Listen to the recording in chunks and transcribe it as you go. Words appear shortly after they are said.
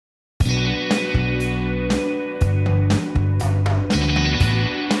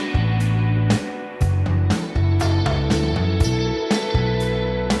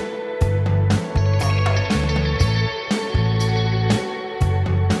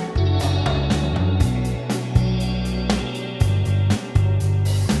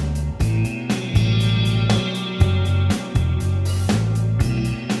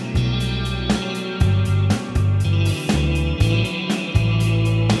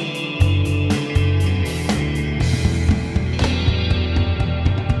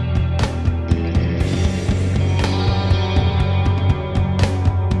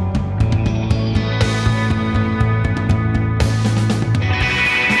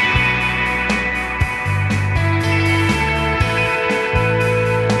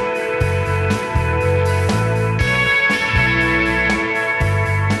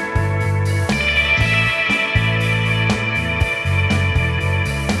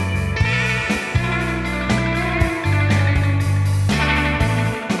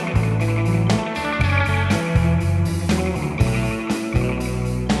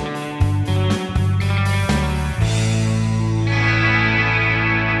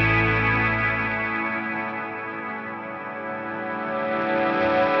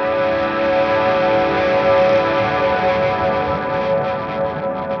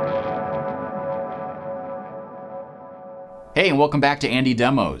welcome back to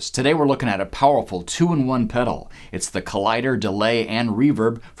AndyDemos. Today we're looking at a powerful 2-in-1 pedal. It's the collider, delay, and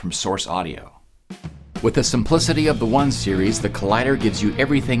reverb from Source Audio. With the simplicity of the 1 series, the collider gives you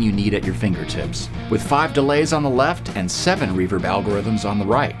everything you need at your fingertips, with 5 delays on the left and 7 reverb algorithms on the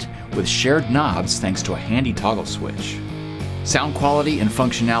right, with shared knobs thanks to a handy toggle switch. Sound quality and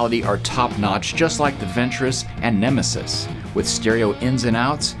functionality are top-notch, just like the Ventris and Nemesis, with stereo ins and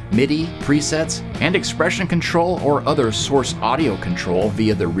outs, MIDI, presets, and expression control or other source audio control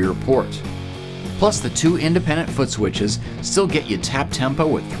via the rear port. Plus, the 2 independent foot switches still get you tap tempo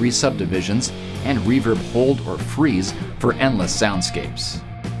with 3 subdivisions and reverb hold or freeze for endless soundscapes.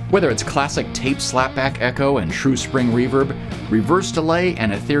 Whether it's classic tape slapback echo and true spring reverb, reverse delay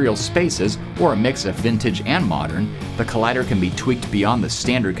and ethereal spaces, or a mix of vintage and modern, the collider can be tweaked beyond the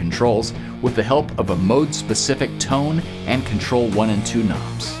standard controls with the help of a mode-specific tone and control 1 and 2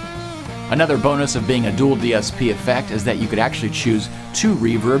 knobs. Another bonus of being a dual DSP effect is that you could actually choose 2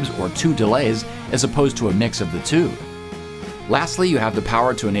 reverbs or 2 delays as opposed to a mix of the 2. Lastly, you have the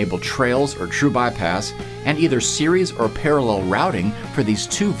power to enable trails or true bypass and either series or parallel routing for these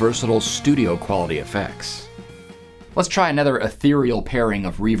 2 versatile studio quality effects. Let's try another ethereal pairing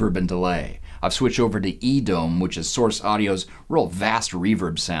of reverb and delay. I've switched over to E-Dome, which is Source Audio's real vast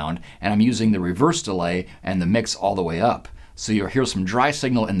reverb sound, and I'm using the reverse delay and the mix all the way up. So you'll hear some dry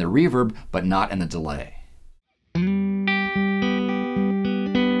signal in the reverb, but not in the delay.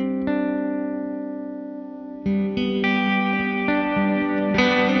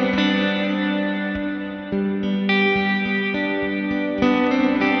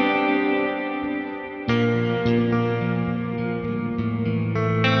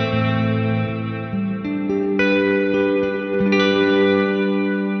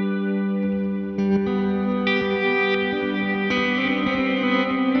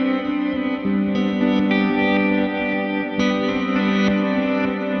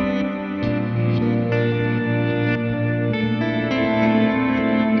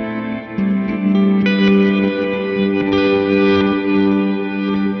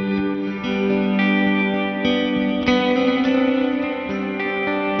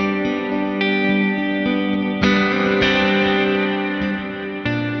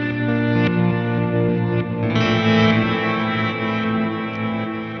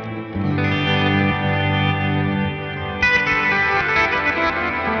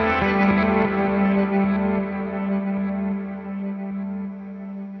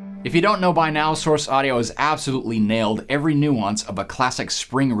 If you don't know by now, Source Audio has absolutely nailed every nuance of a classic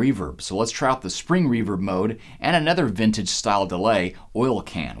spring reverb. So let's try out the spring reverb mode and another vintage style delay, Oil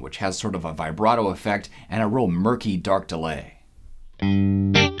Can, which has sort of a vibrato effect and a real murky dark delay.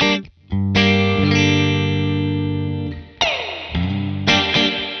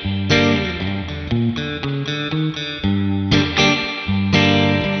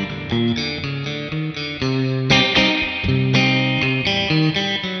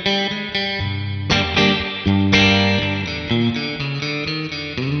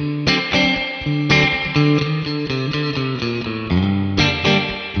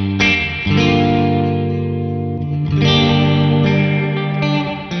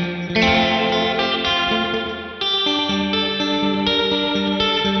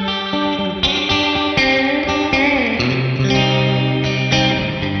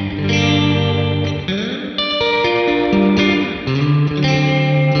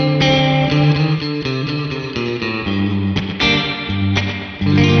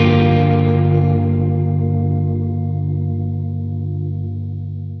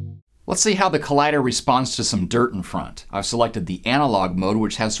 Let's see how the collider responds to some dirt in front. I've selected the analog mode,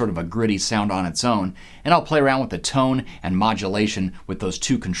 which has sort of a gritty sound on its own, and I'll play around with the tone and modulation with those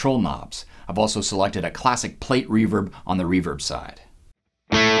 2 control knobs. I've also selected a classic plate reverb on the reverb side.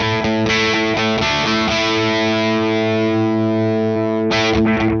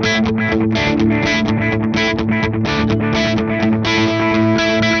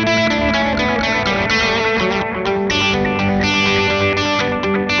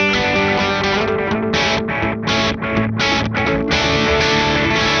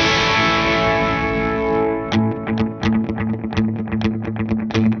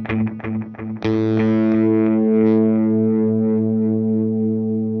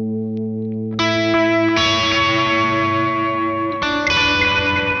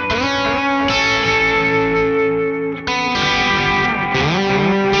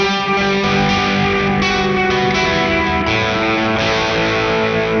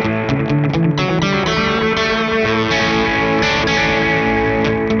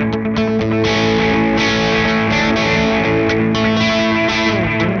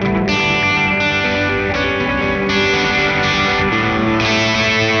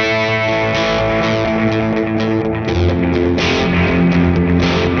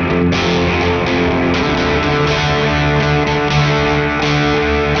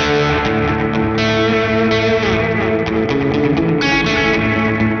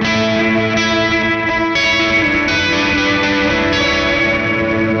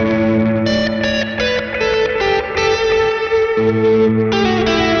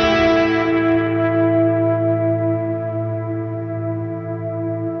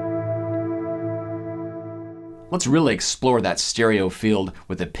 Let's really explore that stereo field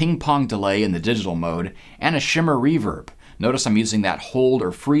with a ping-pong delay in the digital mode and a shimmer reverb. Notice I'm using that hold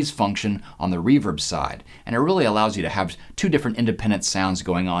or freeze function on the reverb side, and it really allows you to have two different independent sounds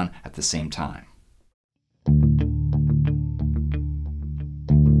going on at the same time.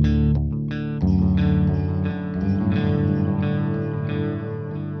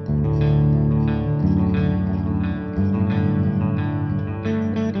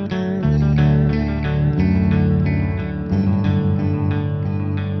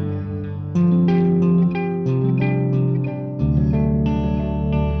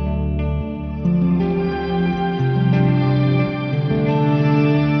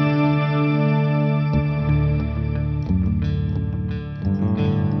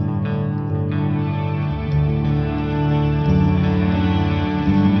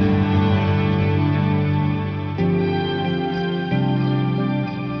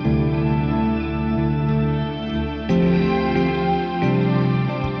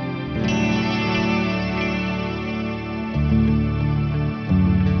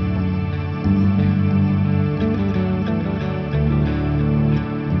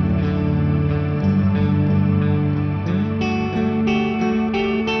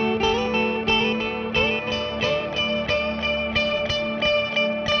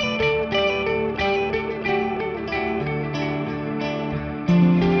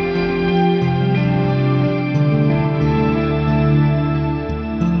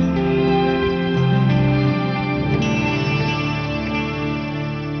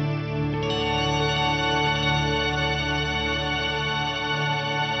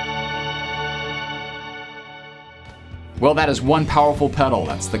 Well, that is one powerful pedal.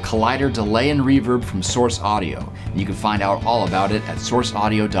 That's the Collider Delay and Reverb from Source Audio. And you can find out all about it at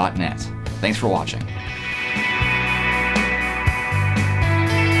sourceaudio.net. Thanks for watching.